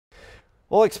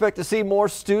We'll expect to see more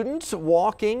students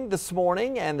walking this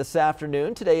morning and this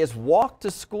afternoon. Today is Walk to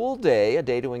School Day, a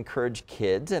day to encourage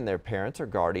kids and their parents or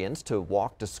guardians to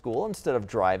walk to school instead of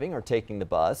driving or taking the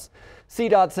bus.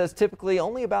 CDOT says typically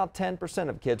only about 10%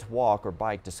 of kids walk or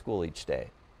bike to school each day.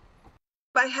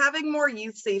 By having more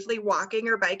youth safely walking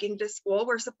or biking to school,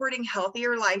 we're supporting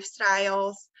healthier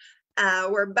lifestyles.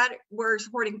 We're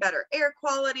supporting better air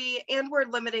quality, and we're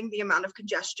limiting the amount of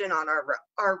congestion on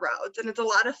our roads. And it's a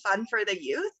lot of fun for the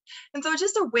youth. And so it's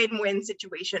just a win-win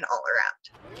situation all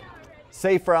around.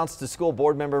 Safe Routes to School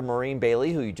board member Maureen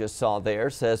Bailey, who you just saw there,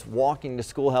 says walking to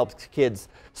school helps kids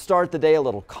start the day a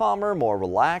little calmer, more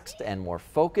relaxed, and more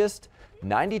focused.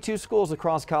 92 schools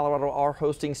across Colorado are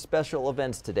hosting special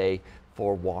events today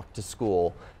for Walk to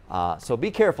School. So be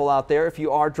careful out there if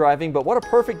you are driving, but what a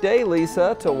perfect day,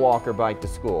 Lisa, to walk or bike to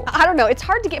school. I don't know. It's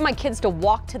hard to get my kids to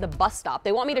walk to the bus stop.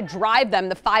 They want me to drive them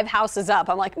the 5 houses up.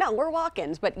 I'm like, no, we're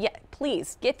walking. But yeah,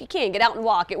 please, if you can, get out and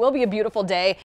walk. It will be a beautiful day.